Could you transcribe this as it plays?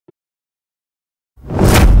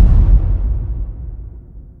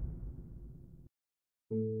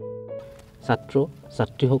ছাত্ৰ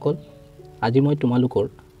ছাত্ৰীসকল আজি মই তোমালোকৰ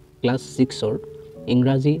ক্লাছ 6ৰ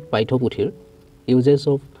ইংৰাজী পাঠ্যপুথিৰ ইউজেছ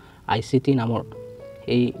অফ ICT নামৰ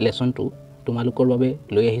এই লেসনটো তোমালোকৰ বাবে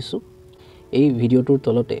লৈ আহিছো এই ভিডিঅ'টোৰ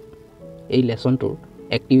তলতে এই লেসনটোৰ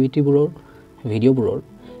এক্টিভিটিবোৰৰ ভিডিঅ'বোৰৰ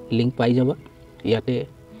লিংক পাই যাবা ইয়াতে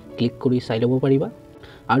ক্লিক কৰি চাই ল'ব পাৰিবা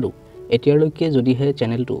আৰু এতিয়ালৈকে যদিহে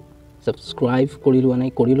চেনেলটো সাবস্ক্ৰাইব কৰি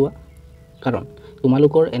লোৱা কাৰণ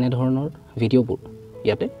তোমালোকৰ এনে ধৰণৰ ভিডিঅ'বোৰ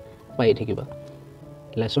ইয়াতে পাই থাকিবা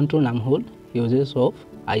লেসনটোৰ নাম হ'ল ইউজেছ অফ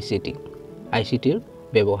ICTৰ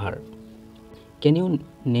ব্যৱহাৰ Can you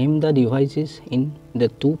name the devices in the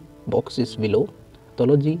two boxes below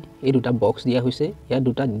তলত যি এই দুটা বক্স দিয়া হৈছে ইয়াত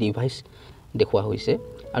দুটা ডিভাইস দেখুৱা হৈছে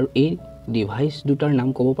আৰু এই ডিভাইস দুটাৰ নাম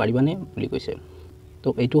ক'ব পাৰিবানে বুলি কৈছে তো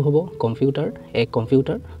এইটো হ'ব কম্পিউটাৰ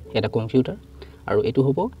এটা কম্পিউটাৰ আৰু এইটো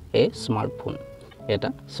হ'ব এ স্মাৰ্টফোন এটা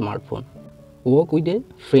smartphone work with a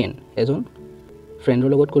friend এজন ফ্ৰেণ্ডৰ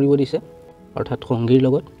লগত কৰিব দিছে অৰ্থাৎ সংগীৰ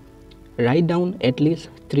লগত write down at least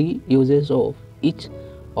 3 uses of each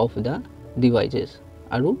of the devices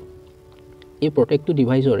আৰু এই প্ৰত্যেকটো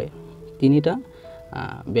ডিভাইসৰে তিনিটা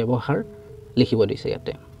ব্যৱহাৰ লিখিব দিছে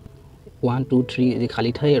ইয়াতে 1 2 3 যি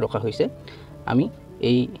খালি ঠাই ৰখা হৈছে আমি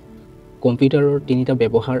এই কম্পিউটাৰৰ তিনিটা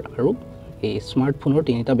ব্যৱহাৰ আৰু এই স্মাৰ্টফোনৰ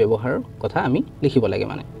তিনিটা ব্যৱহাৰৰ কথা আমি লিখিব লাগে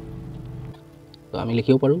মানে তো আমি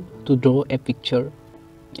লিখিব পাৰো টু ড্ৰ এ পিকচাৰ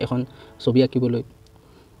এখন ছবি আঁকিবলৈ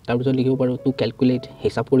তাৰ পিছত লিখিব পাৰো টু ক্যালকুলেট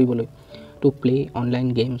হিসাব কৰিবলৈ to play online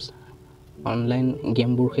games online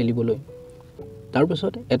গেমবোৰ খেলিবলৈ তাৰ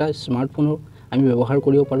পিছত এটা স্মাৰ্টফোনৰ আমি ব্যৱহাৰ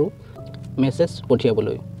কৰিব পাৰো মেছেজ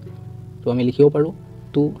পঠিয়াবলৈ তো আমি লিখিব পাৰো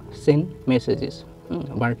টু সেন্ড মেছেজেস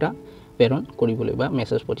বাৰ্তা প্ৰেৰণ কৰিবলৈ বা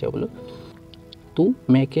মেছেজ পঠিয়াবলৈ টু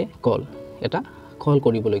মেক এ কল এটা কল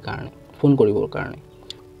কৰিবলৈ কাৰণে ফোন কৰিবৰ কাৰণে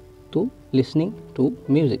টু লিসনিং টু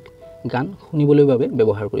মিউজিক গান শুনিবলৈ বাবে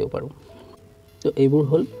ব্যৱহাৰ কৰিব পাৰো তো এইবোৰ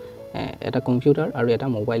হ'ল এটা কম্পিউটাৰ আৰু এটা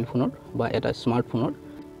মোবাইল ফোনৰ বা এটা স্মাৰ্টফোনৰ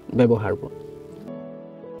ব্যৱহাৰবোৰ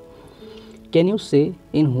Can you say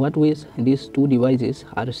in what ways these two devices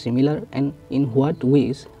are similar and in what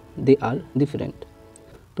ways they are different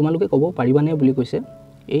তোমালোকে ক'ব পাৰিবানে বুলি কৈছে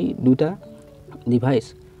এই দুটা ডিভাইস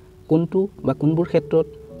কোনটো বা কোনবোৰ ক্ষেত্ৰত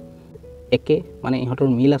একে মানে ইহঁতৰ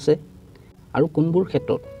মিল আছে আৰু কোনবোৰ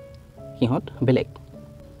ক্ষেত্ৰত ইহঁত বেলেগ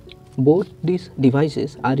both these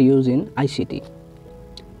devices are used in ICT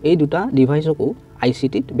এই দুটা ডিভাইসকো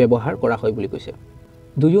ICT ত ব্যৱহাৰ কৰা হয় বুলি কৈছে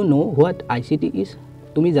Do you know what ICT is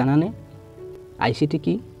তুমি জানানে ICT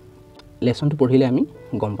কি লেসনটো পঢ়িলে আমি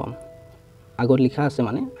গম পাম আগত লিখা আছে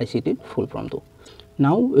মানে ICT full ফৰ্মটো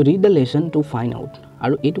Now read the lesson to find out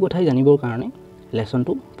আৰু এইটো কথাই জানিবৰ কাৰণে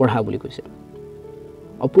লেসনটো পঢ়া বুলি কৈছে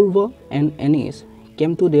অপূৰ্ব and Anis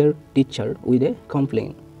came to their teacher with a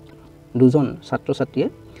complaint দুজন ছাত্ৰ ছাত্ৰীয়ে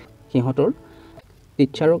সিহঁতৰ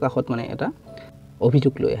টিচাৰৰ কাষত মানে এটা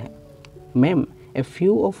অভিযোগ লৈ আহে Ma'am a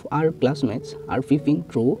few of our classmates are peeping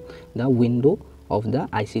through the window of the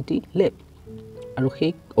ICT lab আৰু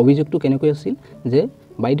সেই অভিযোগটো কেনেকৈ আছিল যে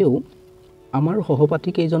বাইদেউ আমাৰ সহপাঠী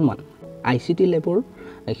কেইজনমান ICT লেবৰ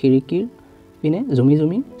খিৰিকীৰ পিনে জমি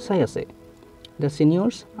চাই আছে the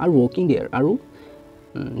seniors are working there আৰু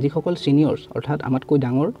যিসকল সিনিয়ৰ্স অৰ্থাৎ আমাতকৈ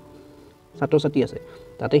ডাঙৰ ছাত্ৰ ছাত্ৰী আছে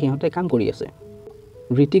তাতে সিহঁতে কাম কৰি আছে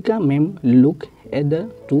Ritika ma'am look at the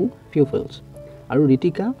two pupils আৰু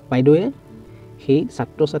ৰিতিকা বাইদেৱে সেই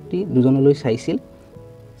ছাত্ৰ ছাত্ৰী দুজনলৈ চাইছিল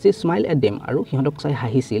She smiled at them আৰু সিহঁতক চাই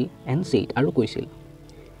হাঁহিছিল and said আৰু কৈছিল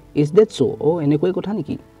Is that so এনেকৈ কথা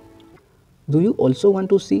নেকি Do you also want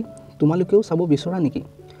to see তোমালোকেও চাব বিচৰা নেকি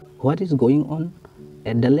What is going on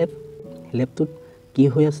at the labটোত কি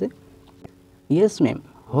হৈ আছে Yes ma'am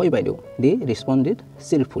হয় বাইদেউ they responded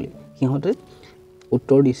cheerfully সিহঁতে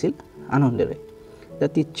উত্তৰ দিছিল আনন্দেৰে The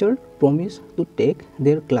teacher promised to take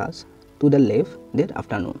their class to the lab that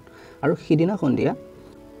afternoon আৰু সিদিনা সন্ধিয়া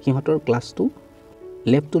সিহঁতৰ ক্লাছটো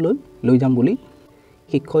লেবটোলৈ লৈ যাম বুলি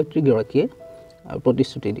শিক্ষয়িত্ৰী গৰাকীয়ে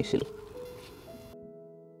প্ৰতিশ্ৰুতি দিছিল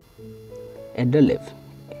At the lab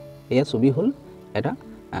এয়া ছবি হ'ল এটা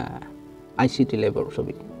ICT লেবৰ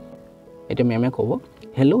ছবি এটা মেমে ক'ব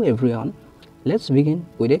Hello everyone let's begin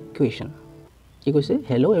with a question কি কৈছে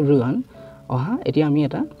Hello everyone অহা এতিয়া আমি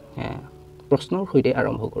এটা প্ৰশ্নৰ সৈতে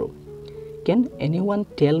আৰম্ভ কৰোঁ Can anyone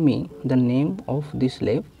tell me the name of this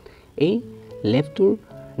lab এই লেবটোৰ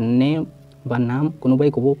নেম বা নাম কোনোবাই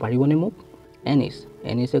ক'ব পাৰিবনে মোক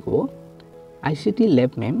এনিছে ক'ব ICT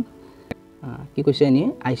lab ma'am কি কৈছে এনিয়ে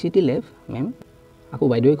ICT lab ma'am আকৌ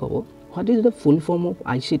বাইদেৱে ক'ব What is the full form of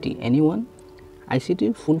ICT anyone ICT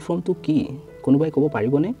full form to কি কোনোবাই ক'ব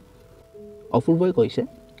পাৰিবনে অপূৰ্বই কৈছে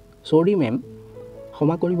Sorry ma'am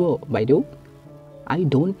ক্ষমা কৰিব বাইদেউ I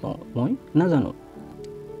don't know মই নাজানো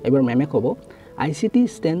এবাৰ মেমে ক'ব ICT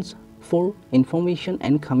stands for Information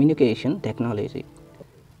and Communication Technology.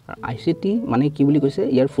 ICT মানে কি বুলি কৈছে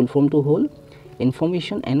ইয়াৰ ফুল ফৰ্মটো হ'ল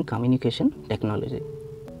Information and Communication Technology.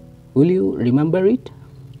 Will you remember it?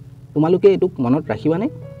 তোমালোকে এটুক মনত ৰাখিবানে?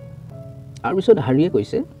 আৰু পিছত হাৰিয়ে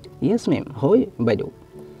কৈছে yes ma'am হয় বাইদেউ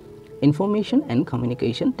Information and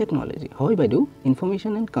Communication Technology হয় বাইদেউ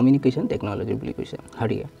Information and Communication Technology বুলি কৈছে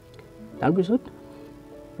হাৰিয়ে তাৰ পিছত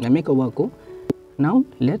আমি ক'ব আকৌ now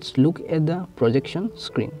let's look at the projection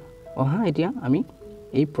screen অহা এতিয়া আমি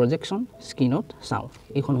এই projection screenত চাওঁ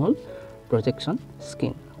এইখন হ'ল projection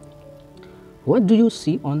screen what do you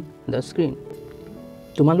see on the screen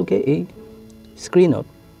তোমালোকে এই স্ক্ৰিনত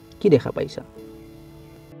কি দেখা পাইছা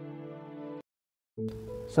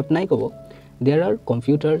সপনাই ক'ব there are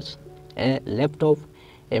computers a laptop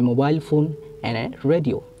a mobile phone and a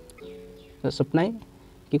radio সপনাই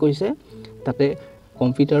কি কৈছে তাতে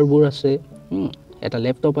কম্পিউটাৰবোৰ আছে এটা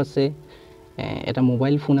ল্যাপটপ আছে এটা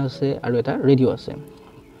মোবাইল ফোন আছে আৰু এটা ৰেডিও আছে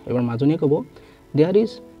এবাৰ মাজনী ক'ব there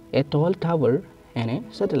is a tall tower and a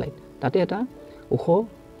satellite তাতে এটা ওখ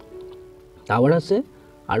টাৱাৰ আছে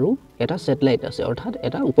আৰু এটা স্যাটেলাইট আছে অৰ্থাৎ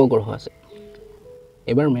এটা উপগ্ৰহ আছে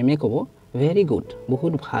এবাৰ মেমে ক'ব very good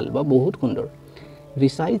বহুত ভাল বা বহুত সুন্দৰ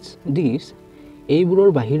besides this এইবোৰৰ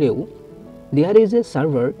বাহিৰেও there is a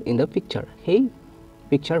server in the picture hey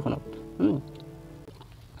পিকচাৰখনত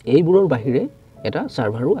এইবোৰৰ বাহিৰে এটা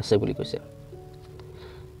সাৰ্ভাৰো আছে বুলি কৈছে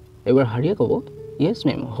এবাৰ হাৰিয়ে ক'ব yes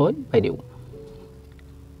ma'am হয় বাইদেউ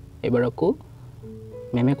এবাৰ আকৌ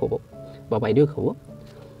মেমে ক'ব বা বাইদেউ ক'ব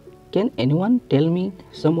can anyone tell me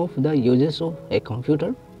some of the uses of a computer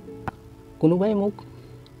কোনোবাই মোক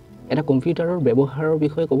এটা কম্পিউটাৰৰ ব্যৱহাৰৰ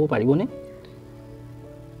বিষয়ে ক'ব পাৰিবনে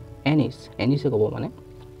এনিছে ক'ব মানে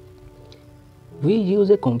we use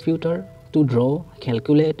a computer to draw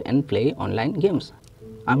calculate and play online games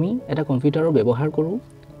আমি এটা কম্পিউটাৰৰ ব্যৱহাৰ কৰো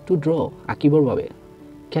to draw আঁকিবৰ বাবে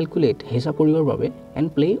calculate হিসাব কৰিবৰ বাবে and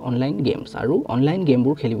play online games আৰু অনলাইন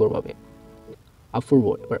গেমবোৰ খেলিবৰ বাবে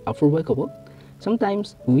আফুৰবই ক'ব sometimes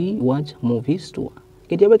we watch movies too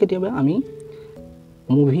কেতিয়াবা আমি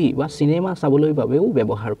মুভি বা সিনেমা চাবলৈ বাবেও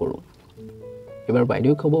ব্যৱহাৰ কৰো এবাৰ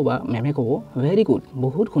বাইদেউ ক'ব বা মেমে ক'ব very good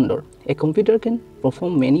বহুত সুন্দৰ a computer can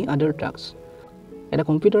perform many other tasks এটা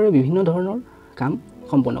কম্পিউটাৰে বিভিন্ন ধৰণৰ কাম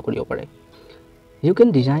সম্পন্ন কৰিব পাৰে you can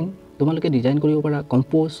design তোমালোকে ডিজাইন কৰিব পাৰা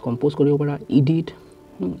কম্পোজ কৰিব পাৰা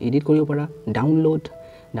এডিট কৰিব পাৰা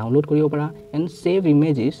ডাউনলোড কৰিব পাৰা and save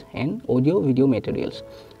images and audio video materials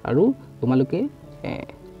আৰু তোমালোকে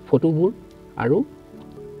ফটোবোৰ আৰু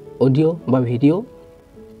অডিও বা ভিডিও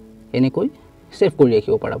এনেকৈ সেভ কৰি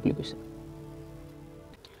ৰাখিব পাৰা বুলি কৈছে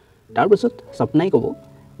তাৰ পিছত সপনাই ক'ব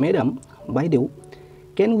ম্যাডাম বাইদেউ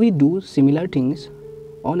can we do similar things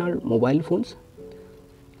on our mobile phones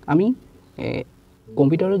আমি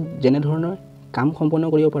কম্পিউটাৰত যেনে ধৰণৰ কাম সম্পন্ন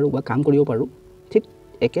কৰিব পাৰো বা কাম কৰিব পাৰো ঠিক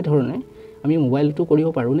একে ধৰণে আমি মোবাইলটো কৰিব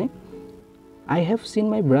পাৰোনে I have seen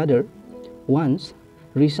my brother once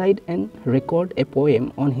recite and record a poem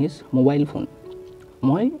on his mobile phone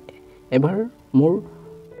মই এবাৰ মোৰ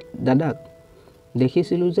দাদাক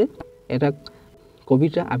দেখিছিলো যে এটা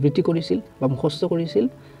কবিতা আবৃত্তি কৰিছিল বা মুখস্থ কৰিছিল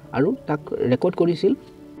আৰু তাক ৰেকৰ্ড কৰিছিল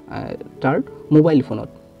তাৰ মোবাইল ফোনত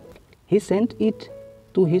he sent it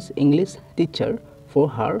to his English teacher for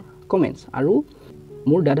her comments আৰু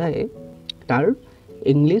মোৰ দাদাই তাৰ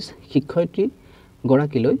ইংলিছ শিক্ষয়িত্ৰী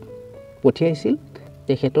গৰাকীলৈ পঠিয়াইছিল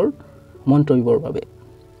তেখেতৰ মন্তব্যৰ বাবে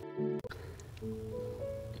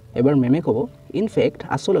এবাৰ মেমে ক'ব in fact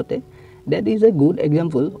আসলতে that is a good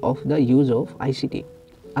example of the use of ICT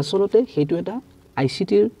আসলতে হেতু এটা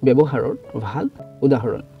ICT ৰ ব্যৱহাৰৰ ভাল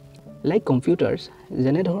উদাহৰণ like computers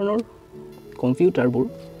যেনে ধৰণৰ কম্পিউটাৰবোৰ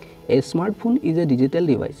a smartphone is a digital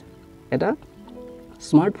device এটা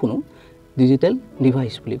স্মাৰ্টফোনো ডিজিটেল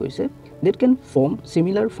ডিভাইস বুলি কৈছে that can form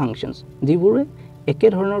similar functions যিবোৰে একে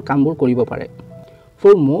ধৰণৰ কামবোৰ কৰিব পাৰে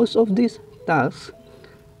for most of these tasks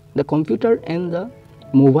the computer and the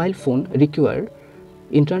mobile phone require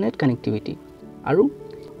internet connectivity আৰু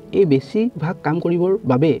এই বেছিভাগ কাম কৰিবৰ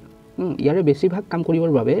বাবে ইয়াৰে বেছিভাগ কাম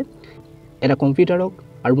কৰিবৰ বাবে এটা কম্পিউটাৰক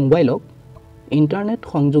আৰু মোবাইলক ইন্টাৰনেট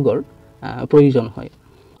সংযোগৰ প্ৰয়োজন হয়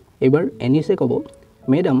এবাৰ এনিছে ক'ব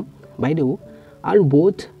ম্যাডাম বাইদেউ are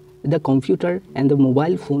both the computer and the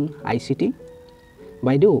mobile phone ICT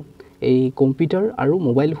বাইদেউ এই কম্পিউটাৰ আৰু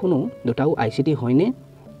মোবাইল ফোনো দুটাও ICT হয়নে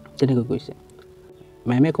তেনেকৈ কৈছে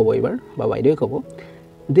মেমে ক'ব এবাৰ বা বাইদেউ ক'ব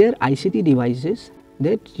they are ICT devices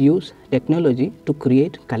that use technology to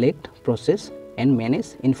create collect process and manage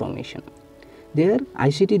information they are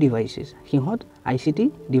ICT devices হিহঁত ICT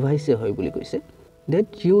device হয় বুলি কৈছে that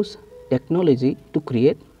use technology to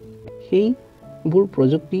create সেইবোৰ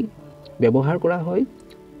প্ৰযুক্তি ব্যৱহাৰ কৰা হয়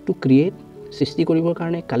to create সৃষ্টি কৰিবৰ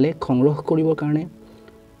কাৰণে কালেক্ট সংগ্ৰহ কৰিবৰ কাৰণে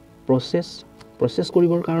প্ৰচেছ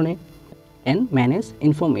কৰিবৰ কাৰণে এণ্ড মেনেজ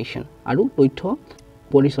ইনফৰমেশ্যন আৰু তথ্য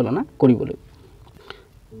পৰিচালনা কৰিবলৈ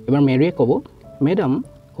এবাৰ মেৰীয়ে ক'ব madam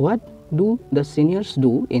what do the ছিনিয়ৰ্ছ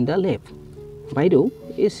do in the লেব বাইদেউ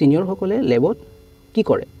এই ছিনিয়ৰসকলে লেবত কি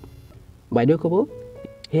কৰে বাইদেউ ক'ব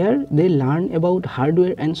হিয়াৰ দে learn about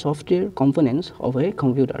hardware and software components of A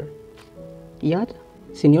computer ইয়াত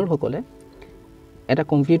ছিনিয়ৰসকলে এটা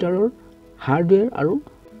কম্পিউটাৰৰ হাৰ্ডৱেৰ আৰু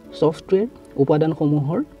ছফ্টৱেৰ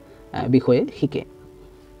উপাদানসমূহৰ বিষয়ে শিকে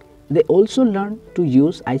দে also' learn to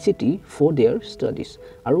use ICT for there studies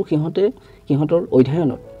আৰু সিহঁতৰ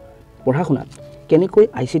অধ্যয়নত পঢ়া শুনাত কেনেকৈ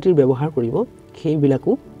ICTৰ ব্যৱহাৰ কৰিব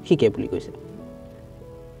সেইবিলাকো শিকে বুলি কৈছে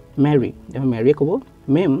মেৰীয়ে ক'ব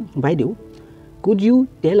মেম বাইদেউ কুড ইউ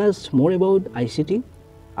টেল আছ মোৰ এবাউট ICT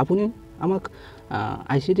আপুনি আমাক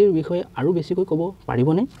ICTৰ বিষয়ে আৰু বেছিকৈ ক'ব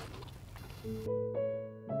পাৰিবনে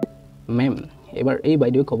মেম এবাৰ এই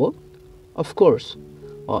বাইদেৱে ক'ব অফক'ৰ্ছ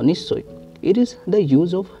নিশ্চয় it is the use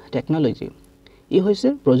of technology ই হৈছে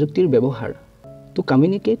প্ৰযুক্তিৰ ব্যৱহাৰ টু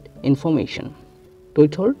কমিউনিকেট ইনফৰমেশ্যন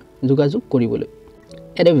তথ্যৰ যোগাযোগ কৰিবলৈ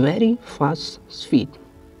at A very fast speed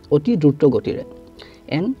অতি দ্ৰুত গতিৰে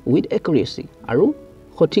এণ্ড উইথ একুৰেচি আৰু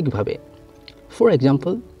সঠিকভাৱে ফৰ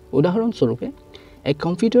এক্সাম্পল উদাহৰণস্বৰূপে এ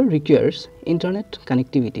কম্পিউটাৰ ৰিকুৱাৰ্ছ ইণ্টাৰনেট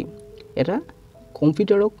কানেক্টিভিটি এটা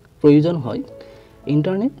কম্পিউটাৰক প্ৰয়োজন হয়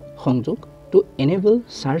ইণ্টাৰনেট সংযোগ two enable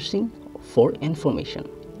searching for information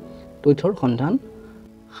তথ্যৰ সন্ধান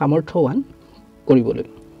সামৰ্থ্যৱান কৰিবলৈ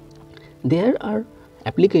there R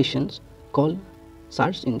applications call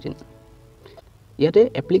search engine ইয়াতে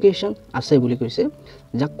এপ্লিকেশ্যন আছে বুলি কৈছে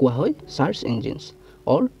যাক কোৱা হয় চাৰ্চ ইঞ্জিনছ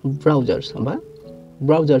অৰ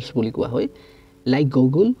ব্ৰাউজাৰ্ছ বুলি কোৱা হয় লাইক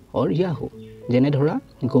গুগল অৰ য়াহু যেনে ধৰা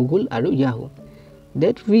গুগল আৰু য়াহু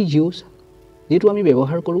ডেট উই ইউজ যিটো আমি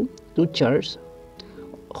ব্যৱহাৰ কৰোঁ টু চাৰ্চ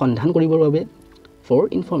সন্ধান কৰিবৰ বাবে ফৰ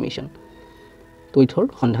ইনফৰমেশ্যন তথ্যৰ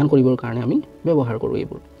সন্ধান কৰিবৰ কাৰণে আমি ব্যৱহাৰ কৰোঁ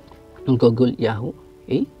এইবোৰ গুগল য়াহু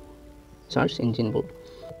এই চাৰ্চ ইঞ্জিনবোৰ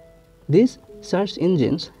দিছ search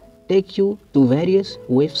engines tech U two various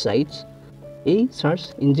ৱেবছাইটছ এই চাৰ্চ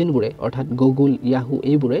ইঞ্জিনবোৰে অৰ্থাৎ গুগল য়াহু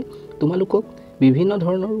এইবোৰে তোমালোকক বিভিন্ন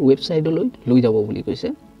ধৰণৰ ৱেবছাইটলৈ লৈ যাব বুলি কৈছে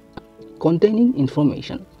কণ্টেইনিং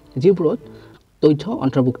ইনফৰমেশ্যন যিবোৰত তথ্য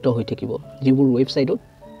অন্তৰ্ভুক্ত হৈ থাকিব যিবোৰ ৱেবছাইটত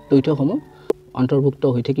তথ্যসমূহ অন্তৰ্ভুক্ত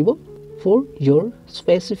হৈ থাকিব ফৰ ইয়'ৰ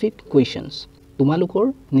স্পেচিফিক কুৱেশ্যনছ তোমালোকৰ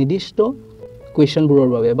নিৰ্দিষ্ট কুৱেশ্যনবোৰৰ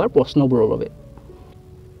বাবে বা প্ৰশ্নবোৰৰ বাবে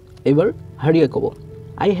এইবাৰ হাৰিয়ে ক'ব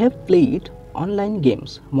আই হেভ প্লেইড অনলাইন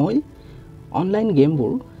গেমছ মই অনলাইন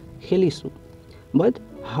গেমবোৰ খেলিছোঁ বাট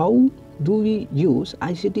হাউ do we use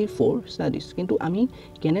ICT for studies কিন্তু আমি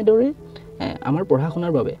কেনেদৰে আমাৰ পঢ়া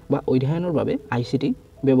শুনাৰ বাবে বা অধ্যয়নৰ বাবে ICT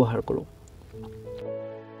ব্যৱহাৰ কৰোঁ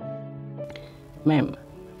মেম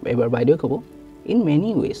এইবাৰ বাইদেৱে ক'ব ইন মেনি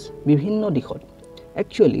ৱেজ বিভিন্ন দিশত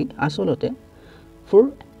একচুৱেলি আচলতে ফৰ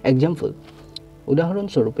এক্সাম্পল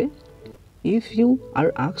উদাহৰণস্বৰূপে if U R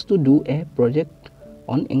asked to do a project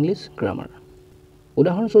on English grammar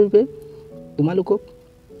উদাহৰণস্বৰূপে তোমালোকক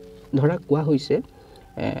ধৰা কোৱা হৈছে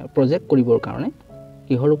প্ৰজেক্ট কৰিবৰ কাৰণে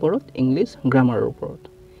কিহৰ ওপৰত ইংলিছ গ্ৰামাৰৰ ওপৰত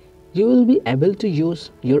U will be able to use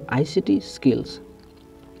your ICT skills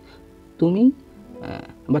তুমি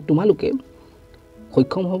বা তোমালোকে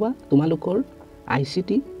সক্ষম হ'বা তোমালোকৰ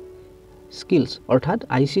ICT স্কিলছ অৰ্থাৎ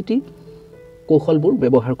ICT কৌশলবোৰ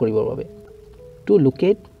ব্যৱহাৰ কৰিবৰ বাবে টু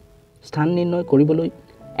লোকেট স্থান নিৰ্ণয় কৰিবলৈ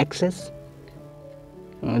এক্সেছ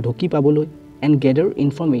ঢুকি পাবলৈ এণ্ড গেডাৰ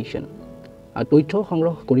ইনফৰমেশ্যন তথ্য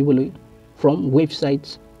সংগ্ৰহ কৰিবলৈ ফ্ৰম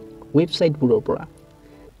ৱেবছাইটবোৰৰ পৰা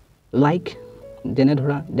লাইক যেনে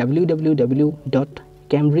ধৰা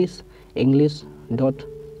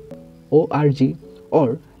www.cambridgeenglish.org অৰ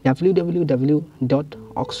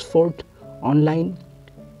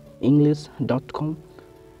www.oxfordonlineenglish.com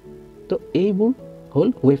তো এইবোৰ হ'ল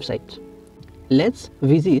website let's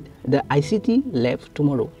visit the ICT লেব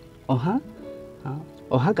টুমৰো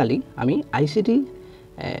অহাকালি আমি ICT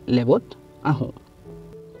লেবত আহোঁ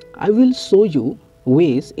I will show you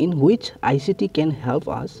ways in which ICT can help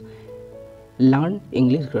us learn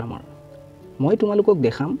English grammar মই তোমালোকক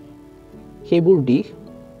দেখাম সেইবোৰ দিশ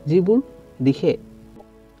যিবোৰ দিশে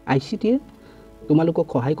ICTয়ে তোমালোকক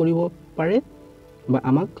সহায় কৰিব পাৰে বা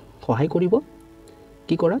আমাক সহায় কৰিব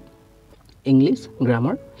কি কৰাত ইংলিছ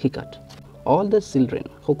গ্ৰামাৰ শিকাত অল দ্য চিলড্ৰেন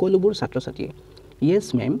সকলোবোৰ ছাত্ৰ ছাত্ৰীয়ে য়েছ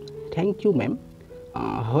মেম থেংক ইউ মেম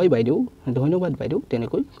হয় বাইদেউ ধন্যবাদ বাইদেউ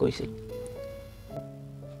তেনেকৈ কৈছিল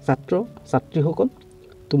ছাত্ৰ ছাত্ৰীসকল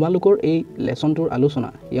তোমালোকৰ এই লেছনটোৰ আলোচনা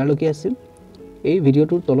ইয়ালৈকে আছিল এই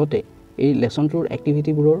ভিডিঅ'টোৰ তলতে এই লেছনটোৰ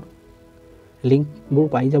এক্টিভিটিবোৰৰ লিংকবোৰ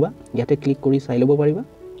পাই যাবা ইয়াতে ক্লিক কৰি চাই ল'ব পাৰিবা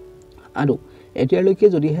আৰু এতিয়ালৈকে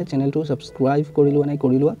যদিহে চেনেলটো ছাবস্ক্ৰাইব কৰি লোৱা নাই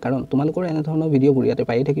কৰি লোৱা কাৰণ তোমালোকৰ এনেধৰণৰ ভিডিঅ'বোৰ ইয়াতে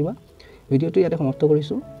পাই থাকিবা ভিডিঅ'টো ইয়াতে সমাপ্ত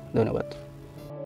কৰিছোঁ। ধন্যবাদ।